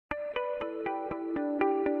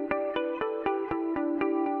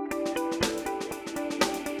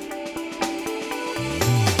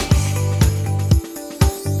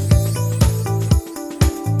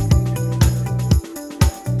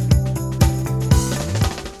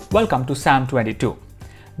Welcome to Psalm 22.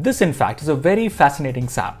 This, in fact, is a very fascinating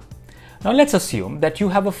psalm. Now, let's assume that you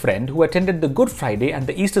have a friend who attended the Good Friday and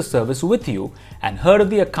the Easter service with you and heard of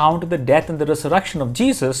the account of the death and the resurrection of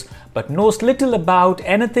Jesus, but knows little about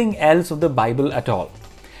anything else of the Bible at all.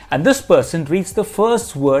 And this person reads the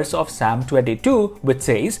first verse of Psalm 22, which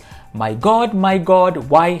says, my God,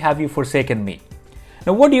 why have you forsaken me?"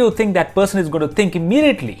 Now, what do you think that person is going to think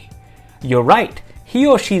immediately? You're right. He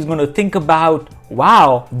or she is going to think about,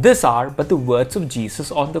 wow, these are but the words of Jesus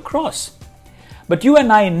on the cross. But you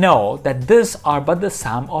and I know that these are but the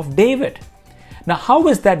Psalm of David. Now, how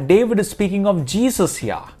is that David is speaking of Jesus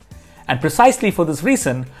here? And precisely for this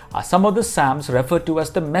reason are some of the Psalms referred to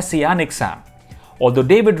as the Messianic Psalm. Although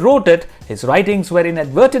David wrote it, his writings were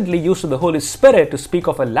inadvertently used to the Holy Spirit to speak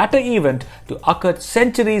of a latter event to occur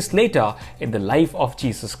centuries later in the life of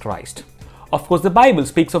Jesus Christ. Of course, the Bible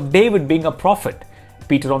speaks of David being a prophet.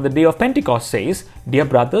 Peter on the day of Pentecost says, "Dear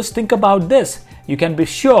brothers, think about this. You can be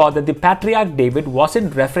sure that the patriarch David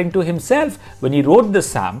wasn't referring to himself when he wrote this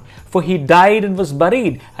psalm, for he died and was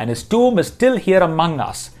buried, and his tomb is still here among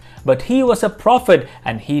us. But he was a prophet,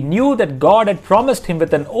 and he knew that God had promised him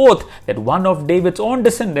with an oath that one of David's own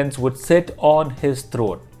descendants would sit on his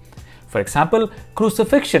throne." For example,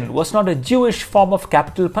 crucifixion was not a Jewish form of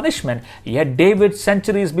capital punishment, yet David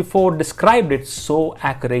centuries before described it so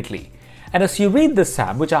accurately. And as you read this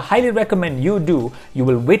psalm, which I highly recommend you do, you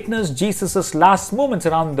will witness Jesus' last moments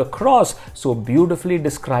around the cross so beautifully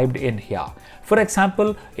described in here. For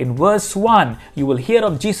example, in verse 1, you will hear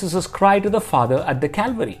of Jesus' cry to the Father at the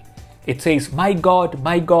Calvary. It says, my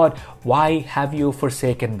God, why have you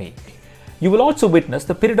forsaken me?" You will also witness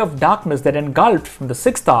the period of darkness that engulfed from the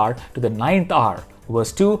 6th hour to the 9th hour.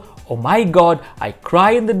 Verse 2, "Oh my God, I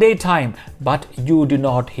cry in the daytime, but you do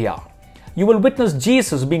not hear." You will witness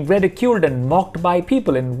Jesus being ridiculed and mocked by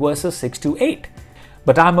people in verses 6 to 8.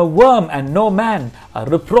 "But I am a worm and no man, a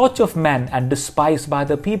reproach of men and despised by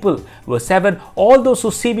the people." Verse 7, "All those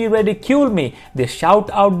who see me ridicule me. They shout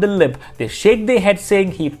out the lip. They shake their head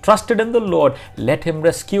saying, he trusted in the Lord. Let him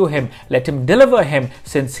rescue him. Let him deliver him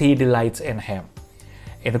since he delights in him."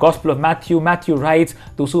 In the Gospel of Matthew, Matthew writes,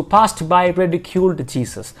 "Those who passed by ridiculed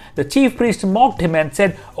Jesus. The chief priest mocked him and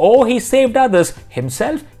said, oh, he saved others.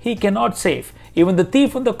 Himself he cannot save." Even the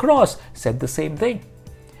thief on the cross said the same thing.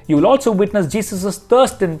 You will also witness Jesus'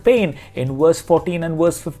 thirst and pain in verse 14 and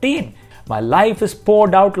verse 15. "My life is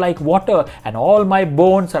poured out like water, and all my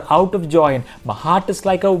bones are out of joint. My heart is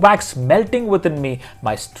like a wax melting within me.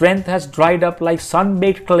 My strength has dried up like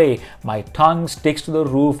sun-baked clay. My tongue sticks to the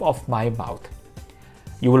roof of my mouth."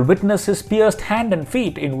 You will witness his pierced hand and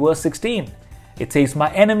feet in verse 16. It says,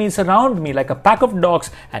 "My enemies surround me like a pack of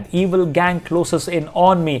dogs, and evil gang closes in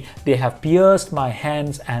on me. They have pierced my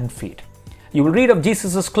hands and feet." You will read of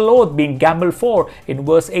Jesus' clothes being gambled for in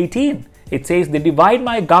verse 18. It says, "They divide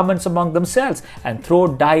my garments among themselves and throw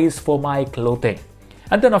dice for my clothing."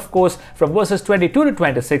 And then, of course, from verses 22 to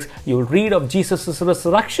 26, you will read of Jesus'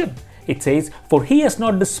 resurrection. It says, "For he has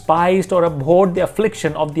not despised or abhorred the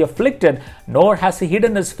affliction of the afflicted, nor has he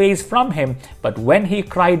hidden his face from him. But when he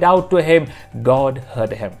cried out to him, God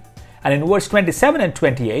heard him." And in verse 27 and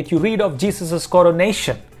 28, you read of Jesus'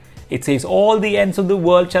 coronation. It says, "All the ends of the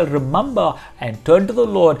world shall remember and turn to the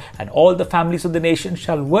Lord, and all the families of the nations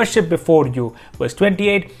shall worship before you." Verse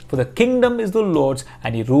 28, "For the kingdom is the Lord's,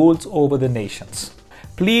 and he rules over the nations."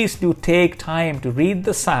 Please do take time to read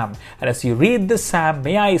the psalm. And as you read the psalm,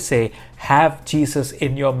 may I say, have Jesus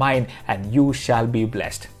in your mind and you shall be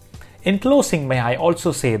blessed. In closing, may I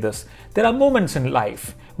also say this. There are moments in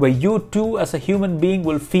life where you too as a human being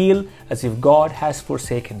will feel as if God has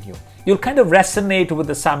forsaken you. You'll kind of resonate with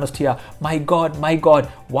the psalmist here. My God,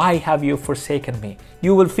 why have you forsaken me?"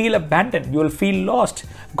 You will feel abandoned. You will feel lost.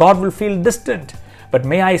 God will feel distant. But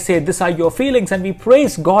may I say, these are your feelings, and we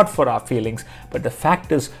praise God for our feelings. But the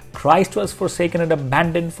fact is, Christ was forsaken and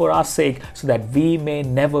abandoned for our sake, so that we may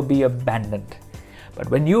never be abandoned. But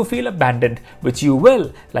when you feel abandoned, which you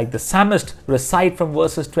will, like the psalmist, recite from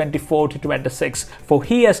verses 24 to 26, "For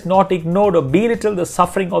he has not ignored or belittled the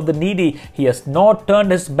suffering of the needy. He has not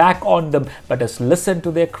turned his back on them, but has listened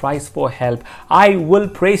to their cries for help. I will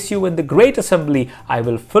praise you in the great assembly. I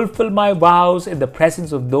will fulfill my vows in the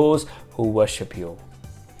presence of those who worship you."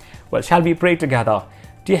 Well, shall we pray together?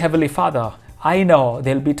 Dear Heavenly Father, I know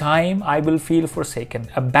there'll be time I will feel forsaken,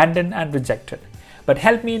 abandoned and rejected. But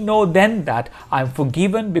help me know then that I'm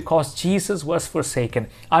forgiven because Jesus was forsaken.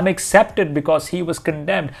 I'm accepted because he was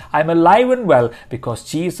condemned. I'm alive and well because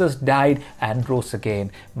Jesus died and rose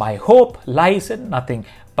again. My hope lies in nothing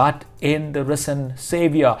but in the risen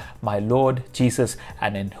Savior, my Lord Jesus,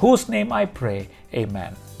 and in whose name I pray.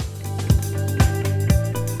 Amen.